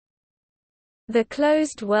The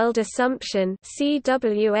closed-world assumption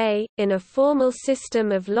 (CWA), in a formal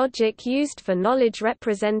system of logic used for knowledge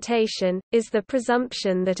representation, is the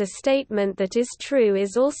presumption that a statement that is true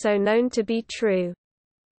is also known to be true.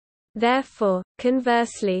 Therefore,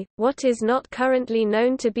 conversely, what is not currently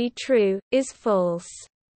known to be true, is false.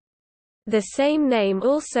 The same name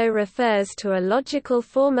also refers to a logical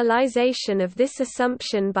formalization of this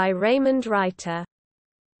assumption by Raymond Reiter.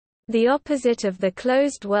 The opposite of the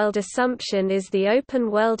closed-world assumption is the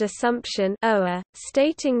open-world assumption (OA),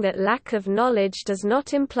 stating that lack of knowledge does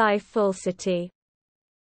not imply falsity.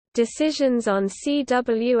 Decisions on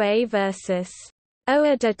CWA versus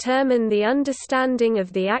OA determine the understanding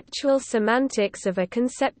of the actual semantics of a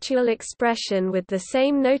conceptual expression with the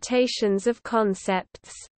same notations of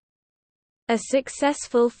concepts. A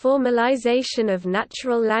successful formalization of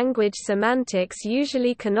natural language semantics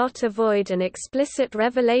usually cannot avoid an explicit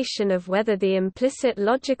revelation of whether the implicit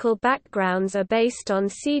logical backgrounds are based on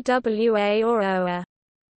CWA or OA.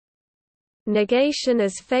 Negation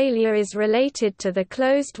as failure is related to the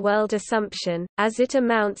closed-world assumption, as it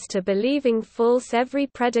amounts to believing false every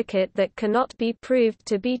predicate that cannot be proved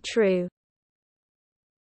to be true.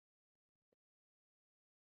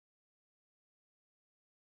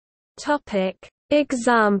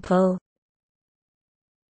 Example.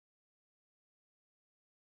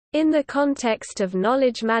 In the context of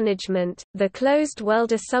knowledge management, the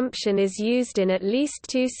closed-world assumption is used in at least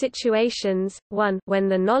two situations: 1, when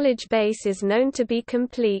the knowledge base is known to be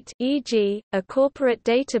complete, e.g., a corporate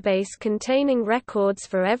database containing records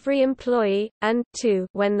for every employee, and 2,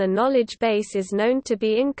 when the knowledge base is known to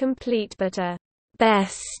be incomplete but a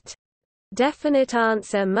best definite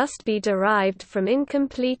answer must be derived from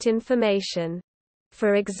incomplete information.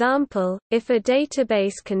 For example, if a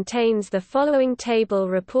database contains the following table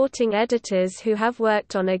reporting editors who have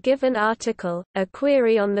worked on a given article, a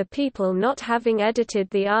query on the people not having edited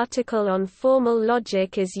the article on formal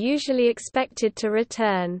logic is usually expected to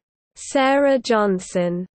return, "Sarah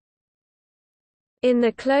Johnson." In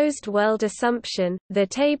the closed-world assumption, the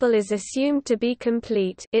table is assumed to be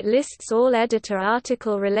complete. It lists all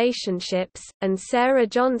editor-article relationships, and Sarah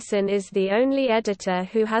Johnson is the only editor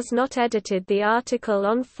who has not edited the article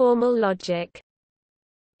on formal logic.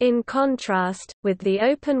 In contrast, with the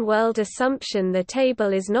open-world assumption, the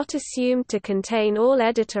table is not assumed to contain all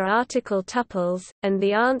editor-article tuples, and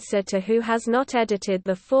the answer to who has not edited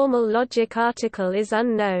the formal logic article is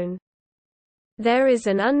unknown. There is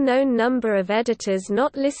an unknown number of editors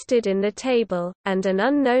not listed in the table, and an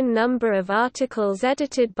unknown number of articles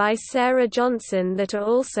edited by Sarah Johnson that are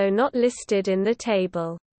also not listed in the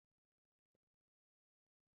table.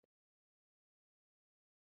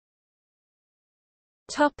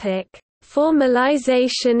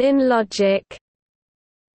 Formalization in logic.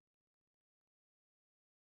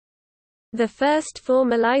 The first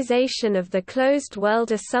formalization of the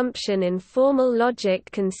closed-world assumption in formal logic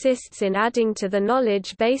consists in adding to the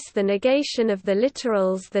knowledge base the negation of the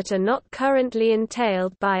literals that are not currently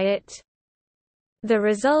entailed by it. The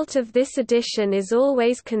result of this addition is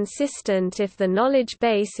always consistent if the knowledge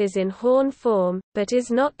base is in Horn form, but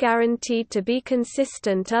is not guaranteed to be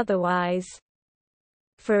consistent otherwise.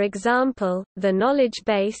 For example, the knowledge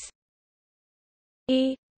base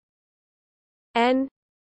E N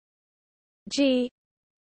G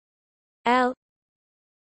L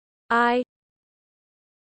I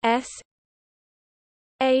S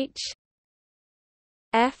H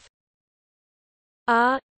F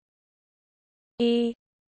R E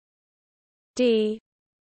D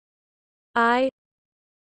I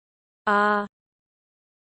R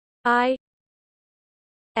I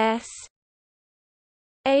S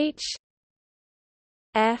H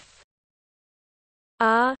F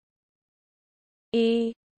R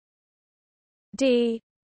E D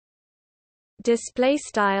display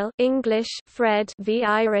style English Fred v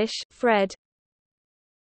Irish Fred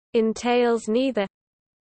entails neither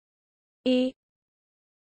E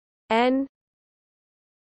N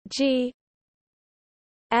G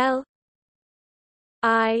L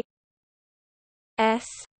I S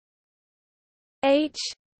H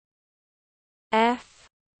F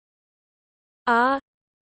R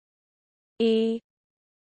E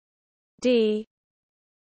D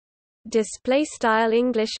display style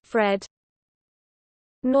English Fred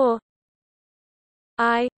nor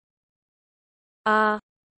I R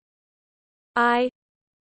I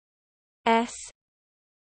S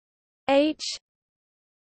H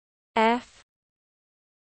F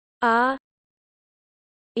R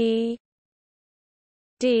E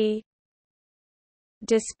D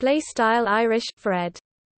display style Irish Fred.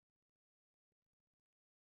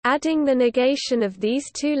 Adding the negation of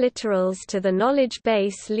these two literals to the knowledge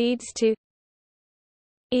base leads to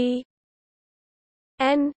E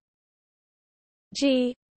N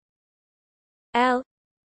G L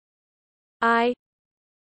I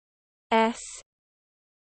S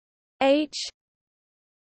H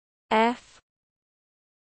F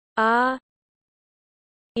R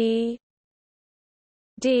E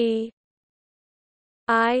D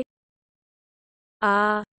I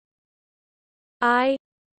R I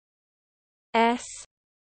S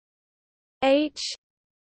H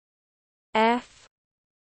F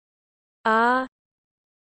R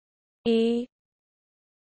E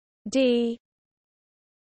D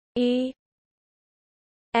E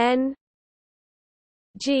N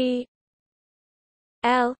G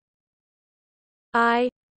L I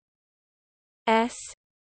S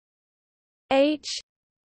H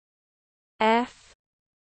F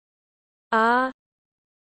R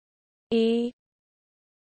E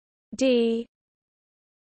D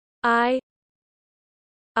I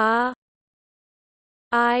R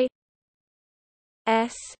I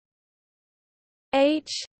S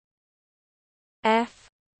H F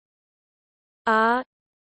R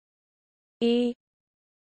E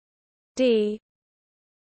D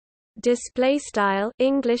display style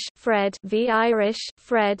English Fred v Irish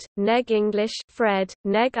Fred neg English Fred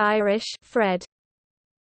neg Irish Fred,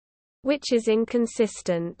 which is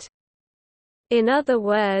inconsistent. In other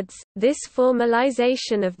words, this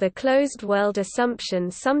formalization of the closed world assumption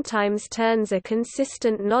sometimes turns a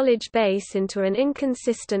consistent knowledge base into an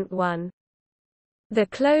inconsistent one. The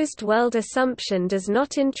closed world assumption does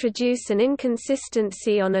not introduce an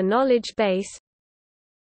inconsistency on a knowledge base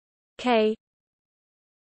K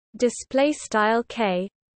K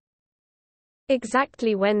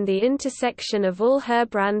exactly when the intersection of all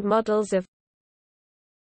Herbrand models of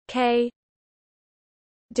K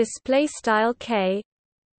K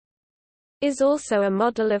is also a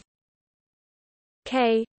model of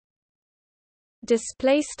K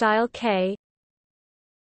K.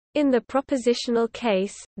 In the propositional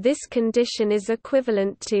case, this condition is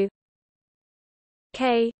equivalent to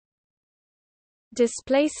K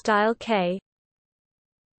K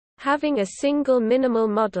having a single minimal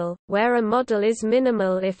model, where a model is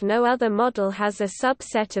minimal if no other model has a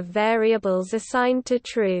subset of variables assigned to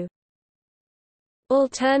true.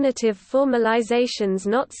 Alternative formalizations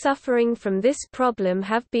not suffering from this problem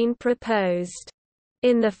have been proposed.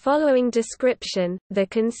 In the following description, the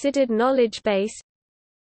considered knowledge base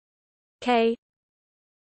K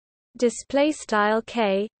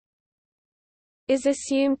K is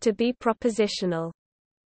assumed to be propositional.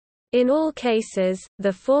 In all cases, the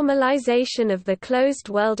formalization of the closed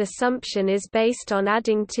world assumption is based on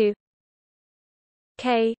adding to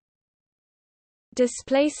K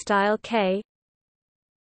K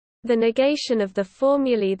the negation of the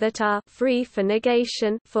formulae that are free for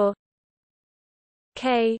negation for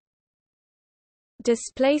K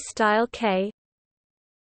K,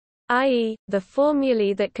 i.e., the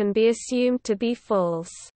formulae that can be assumed to be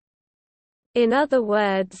false. In other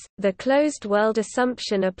words, the closed world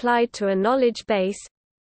assumption applied to a knowledge base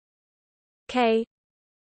K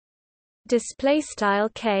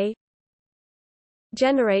K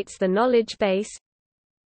generates the knowledge base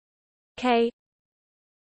K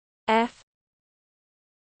F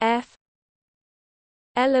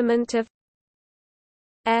element of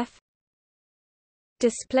F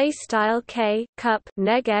K cup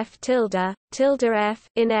neg F tilde F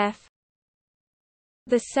in F.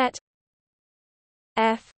 The set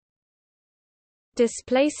F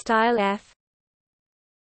F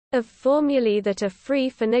of formulae that are free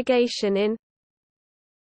for negation in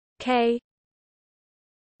K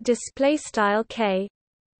K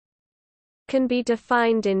can be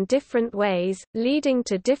defined in different ways, leading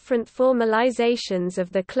to different formalizations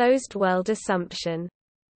of the closed world assumption.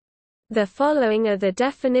 The following are the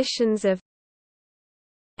definitions of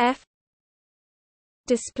F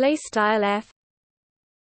F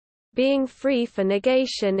being free for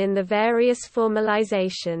negation in the various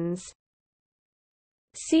formalizations.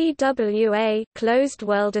 CWA closed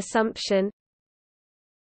world assumption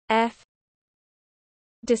F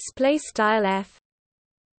F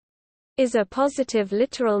is a positive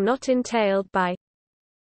literal not entailed by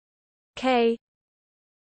K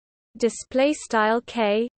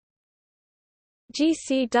K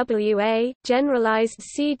GCWA generalized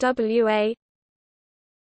CWA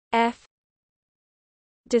F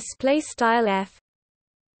F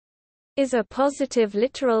is a positive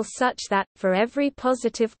literal such that, for every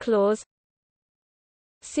positive clause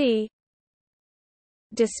C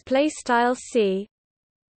C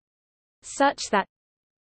such that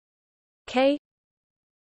K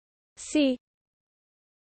C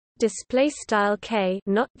K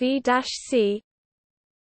not V-C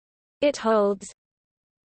it holds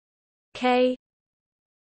K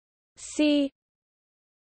C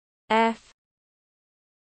F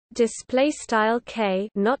display style K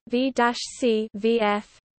not V dash C VF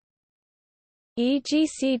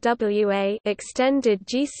EGCWA extended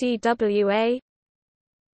GCWA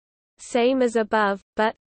same as above,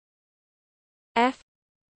 but F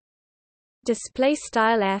display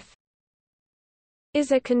style F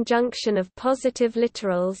is a conjunction of positive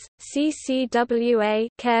literals CCWA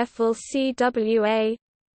careful CWA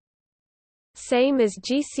same as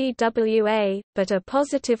GCWA, but a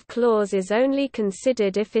positive clause is only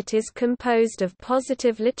considered if it is composed of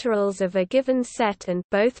positive literals of a given set and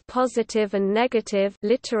both positive and negative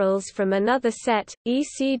literals from another set,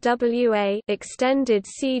 ECWA extended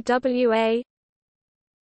CWA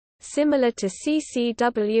similar to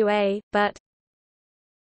CCWA, but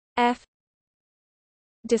F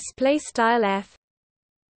display style F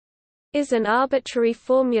is an arbitrary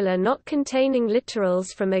formula not containing literals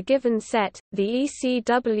from a given set. The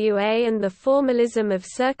ECWA and the formalism of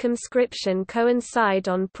circumscription coincide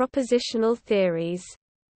on propositional theories.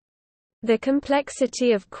 The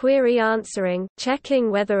complexity of query answering,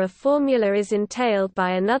 checking whether a formula is entailed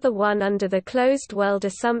by another one under the closed-world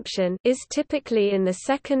assumption, is typically in the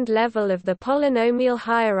second level of the polynomial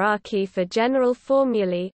hierarchy for general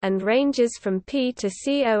formulae, and ranges from P to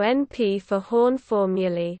CONP for Horn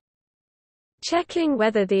formulae. Checking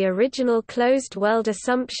whether the original closed-world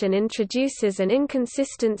assumption introduces an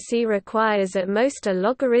inconsistency requires at most a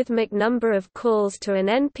logarithmic number of calls to an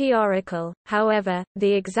NP oracle. However,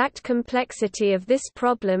 the exact complexity of this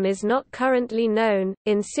problem is not currently known.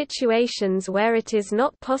 In situations where it is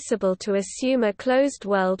not possible to assume a closed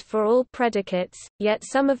world for all predicates, yet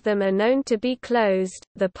some of them are known to be closed,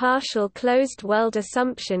 the partial closed world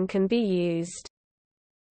assumption can be used.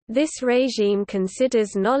 This regime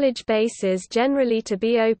considers knowledge bases generally to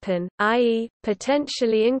be open, i.e.,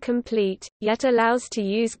 potentially incomplete, yet allows to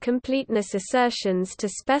use completeness assertions to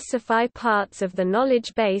specify parts of the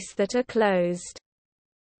knowledge base that are closed.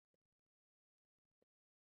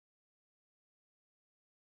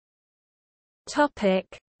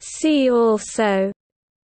 See also: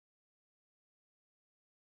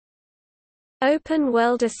 Open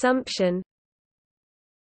world assumption,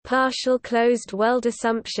 partial closed world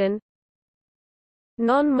assumption,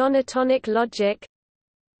 non-monotonic logic,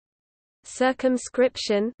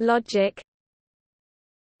 circumscription logic,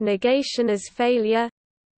 negation as failure,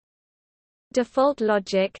 default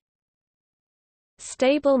logic,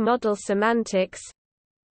 stable model semantics,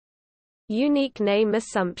 unique name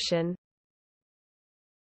assumption.